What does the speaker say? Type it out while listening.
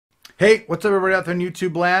Hey, what's up everybody out there in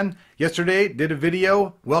YouTube land? Yesterday did a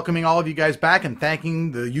video welcoming all of you guys back and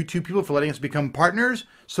thanking the YouTube people for letting us become partners.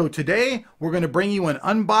 So today we're going to bring you an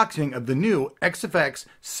unboxing of the new XFX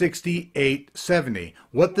 6870.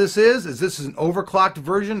 What this is this is an overclocked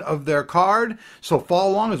version of their card. So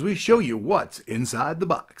follow along as we show you what's inside the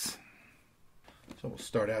box. So we'll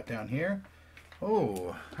start out down here.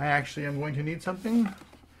 Oh, I actually am going to need something.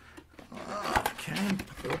 Okay,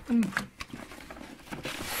 open.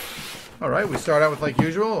 All right, we start out with, like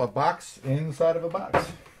usual, a box inside of a box.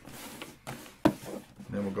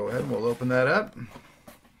 Then we'll go ahead and we'll open that up.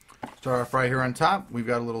 Start off right here on top. We've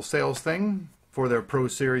got a little sales thing for their Pro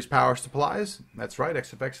Series power supplies. That's right,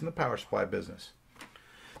 XFX in the power supply business.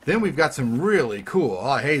 Then we've got some really cool,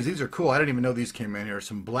 oh hey, these are cool. I didn't even know these came in here.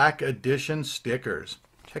 Some Black Edition stickers.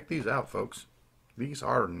 Check these out, folks. These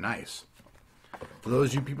are nice. For those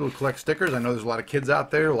of you people who collect stickers, I know there's a lot of kids out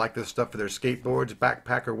there who like this stuff for their skateboards,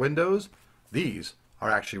 backpack, or windows. These are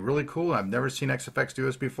actually really cool. I've never seen XFX do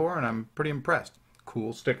this before, and I'm pretty impressed.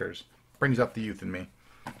 Cool stickers. Brings up the youth in me.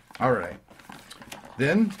 All right.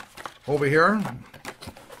 Then, over here,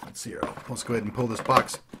 let's see here. Let's go ahead and pull this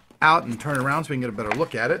box out and turn it around so we can get a better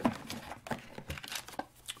look at it.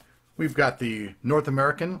 We've got the North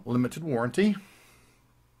American Limited Warranty.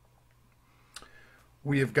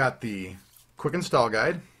 We have got the Quick Install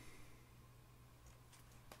Guide,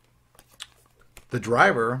 the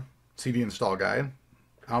driver CD install guide.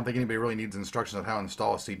 I don't think anybody really needs instructions on how to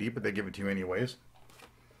install a CD, but they give it to you anyways.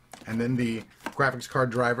 And then the graphics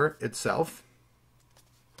card driver itself.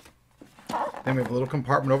 Then we have a little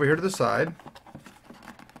compartment over here to the side.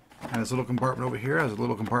 And this little compartment over here has a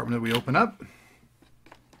little compartment that we open up.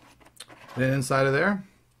 Then inside of there,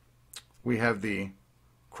 we have the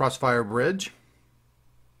Crossfire bridge.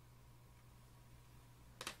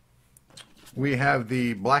 We have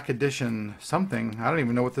the Black Edition something. I don't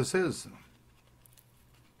even know what this is.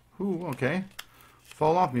 Ooh, okay.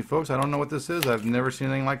 Fall off me, folks. I don't know what this is. I've never seen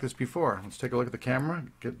anything like this before. Let's take a look at the camera.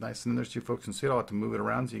 Get nice in there so you folks can see it. I'll have to move it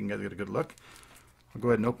around so you can get a good look. I'll go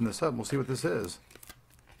ahead and open this up and we'll see what this is.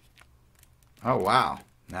 Oh, wow.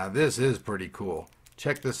 Now this is pretty cool.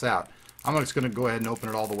 Check this out. I'm just going to go ahead and open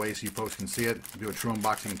it all the way so you folks can see it. Do a true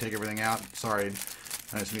unboxing and take everything out. Sorry.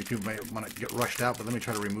 I know some of you people may want to get rushed out, but let me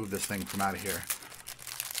try to remove this thing from out of here.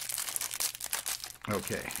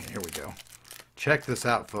 Okay, here we go. Check this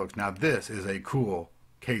out, folks. Now this is a cool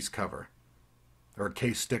case cover, or a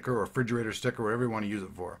case sticker, or refrigerator sticker, whatever you want to use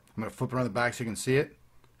it for. I'm going to flip it around the back so you can see it.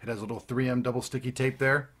 It has a little 3M double sticky tape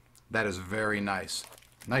there. That is very nice.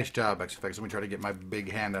 Nice job, XFX. Let me try to get my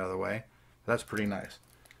big hand out of the way. That's pretty nice.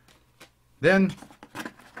 Then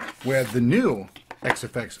we have the new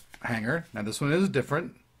XFX hanger. Now this one is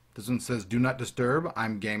different. This one says "Do not disturb,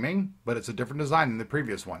 I'm gaming," but it's a different design than the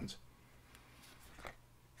previous ones.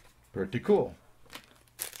 Pretty cool.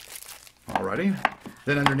 Alrighty.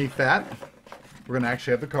 Then underneath that, we're going to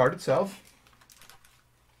actually have the card itself.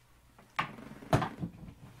 Go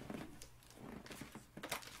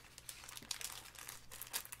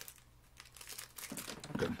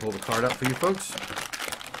ahead and pull the card out for you folks.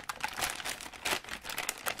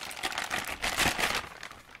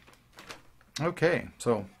 Okay,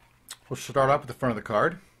 so we'll start off with the front of the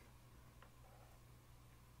card.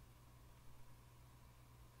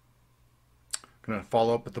 Going to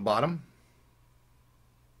follow up at the bottom.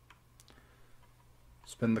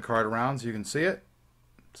 Spin the card around so you can see it.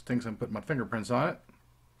 This thing's going to put my fingerprints on it.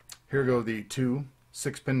 Here go the two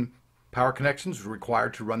 6-pin power connections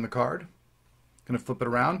required to run the card. Going to flip it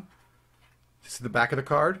around. This is the back of the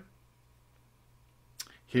card.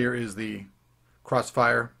 Here is the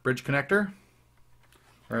Crossfire bridge connector.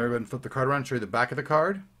 All right, go ahead and flip the card around and show you the back of the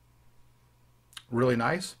card. Really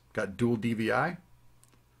nice. Got dual DVI,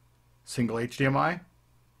 single HDMI,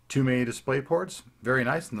 2 mini display ports. Very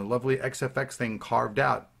nice. And the lovely XFX thing carved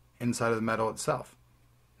out inside of the metal itself.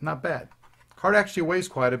 Not bad. Card actually weighs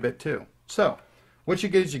quite a bit too. So, what you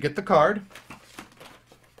get is you get the card.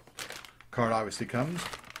 Card obviously comes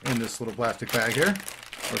in this little plastic bag here.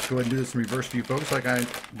 Let's go ahead and do this in reverse for you folks like I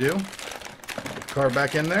do. Put the card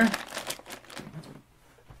back in there.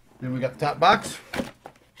 Then we got the top box.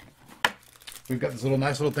 We've got this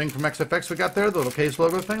nice little thing from XFX we got there, the little case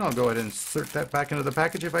logo thing. I'll go ahead and insert that back into the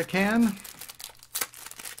package if I can.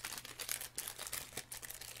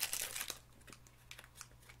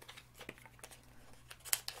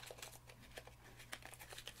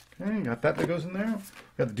 Okay, got that goes in there.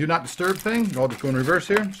 Got the do not disturb thing. I'll just go in reverse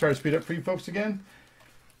here. Try to speed up for you folks again.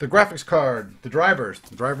 The graphics card, the drivers,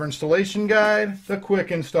 the driver installation guide, the quick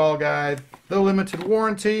install guide, the limited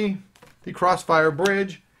warranty, the Crossfire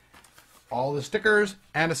bridge, all the stickers,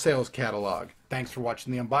 and a sales catalog. Thanks for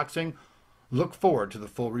watching the unboxing. Look forward to the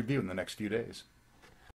full review in the next few days.